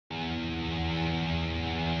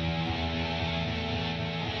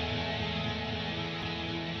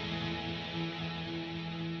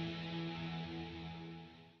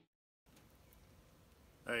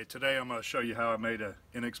Hey, today I'm going to show you how I made an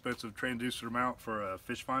inexpensive transducer mount for a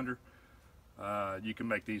fish finder. You can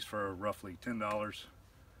make these for roughly $10.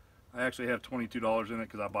 I actually have $22 in it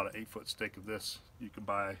because I bought an 8-foot stick of this. You can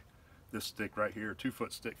buy this stick right here, a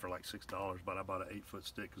 2-foot stick for like $6, but I bought an 8-foot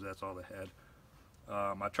stick because that's all they had.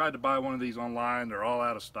 I tried to buy one of these online. They're all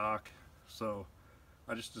out of stock, so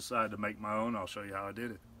I just decided to make my own. I'll show you how I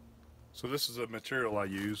did it. So this is the material I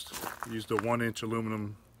used. I used a 1-inch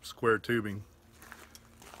aluminum square tubing.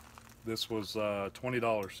 This was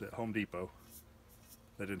 $20 at Home Depot.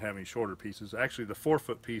 They didn't have any shorter pieces. Actually, the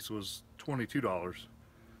 4-foot piece was $22,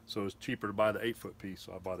 so it was cheaper to buy the 8-foot piece,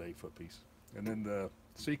 so I bought the 8-foot piece. And then the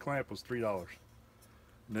C-clamp was $3. And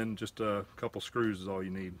then just a couple screws is all you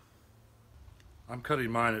need. I'm cutting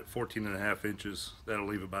mine at 14.5 inches. That'll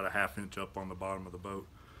leave about a 1/2 inch up on the bottom of the boat.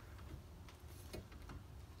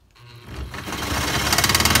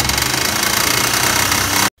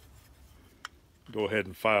 Go ahead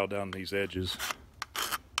and file down these edges.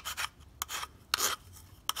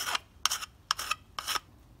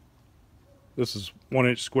 This is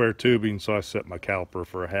 1-inch square tubing, so I set my caliper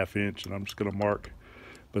for a 1/2 inch, and I'm just going to mark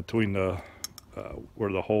between the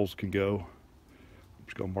where the holes can go. I'm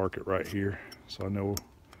just going to mark it right here so I know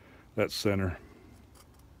that's center.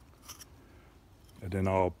 And then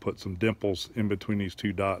I'll put some dimples in between these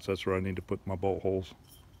two dots. That's where I need to put my bolt holes.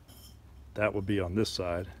 That would be on this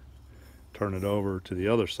side. Turn it over to the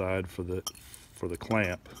other side for the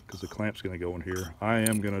clamp, because the clamp's going to go in here. I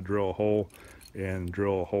am going to drill a hole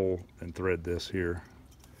and thread this here,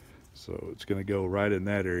 so it's going to go right in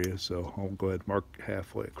that area. So I'll go ahead and mark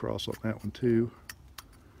halfway across on that one too.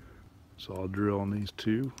 So I'll drill on these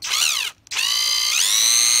two.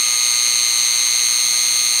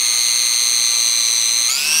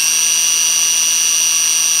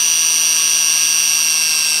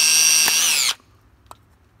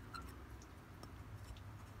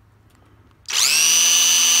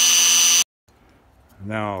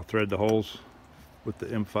 Now I'll thread the holes with the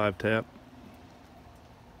M5 tap.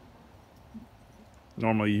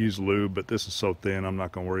 Normally you use lube, but this is so thin I'm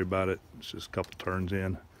not going to worry about it. It's just a couple turns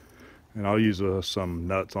in. And I'll use some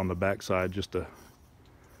nuts on the back side just to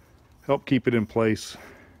help keep it in place.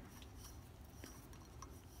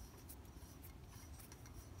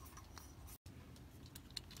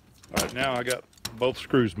 Alright, now I got both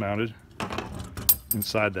screws mounted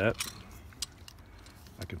inside that.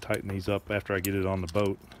 I can tighten these up after I get it on the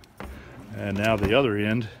boat. And now the other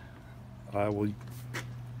end, I will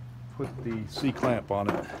put the C-clamp on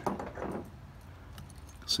it.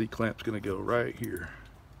 The C-clamp's going to go right here.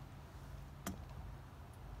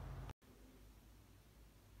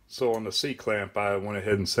 So on the C-clamp, I went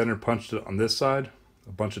ahead and center punched it on this side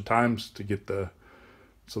a bunch of times to get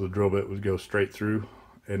so the drill bit would go straight through.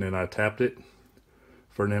 And then I tapped it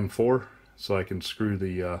for an M4 so I can screw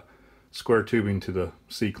the square tubing to the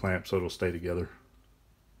C-clamp so it'll stay together.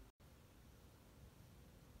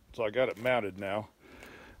 So I got it mounted now.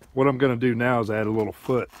 What I'm going to do now is add a little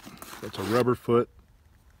foot. That's a rubber foot.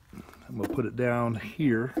 I'm going to put it down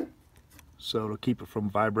here so it'll keep it from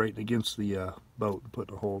vibrating against the boat and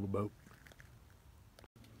putting a hole in the boat.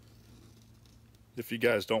 If you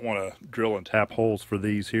guys don't want to drill and tap holes for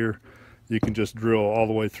these here, you can just drill all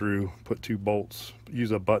the way through, put 2 bolts.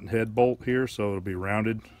 Use a button head bolt here so it'll be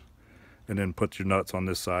rounded, and then put your nuts on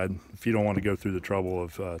this side if you don't want to go through the trouble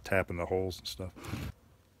of tapping the holes and stuff.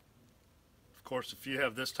 Of course, if you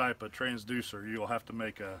have this type of transducer, you'll have to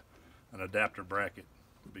make an adapter bracket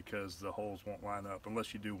because the holes won't line up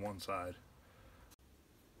unless you do one side.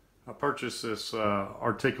 I purchased this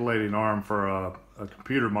articulating arm for a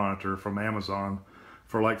computer monitor from Amazon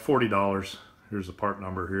for like $40. Here's the part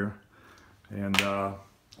number here. And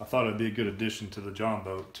I thought it'd be a good addition to the Jon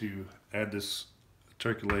Boat to add this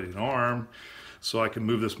articulating arm so I can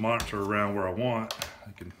move this monitor around where I want.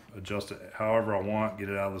 I can adjust it however I want, get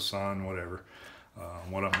it out of the sun, whatever.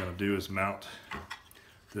 What I'm going to do is mount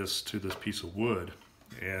this to this piece of wood,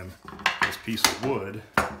 and this piece of wood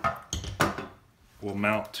will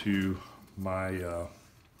mount to my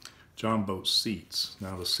Jon Boat seats.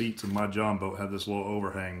 Now the seats in my Jon Boat have this little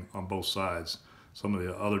overhang on both sides. Some of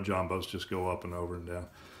the other Jon Boats just go up and over and down,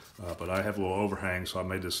 but I have a little overhang, so I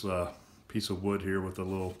made this piece of wood here with a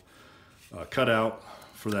little cutout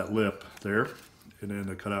for that lip there, and then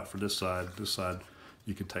the cutout for this side. This side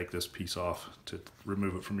you can take this piece off to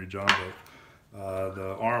remove it from your Jon Boat.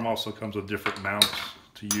 The arm also comes with different mounts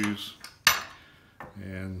to use,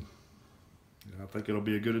 and I think it'll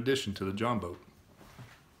be a good addition to the Jon Boat.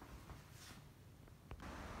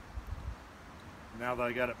 Now that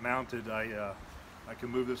I got it mounted, I can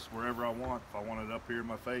move this wherever I want. If I want it up here in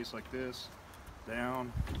my face like this,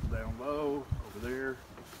 down low, over there,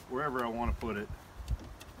 wherever I want to put it,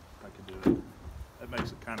 I can do it. That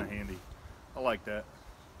makes it kind of handy. I like that.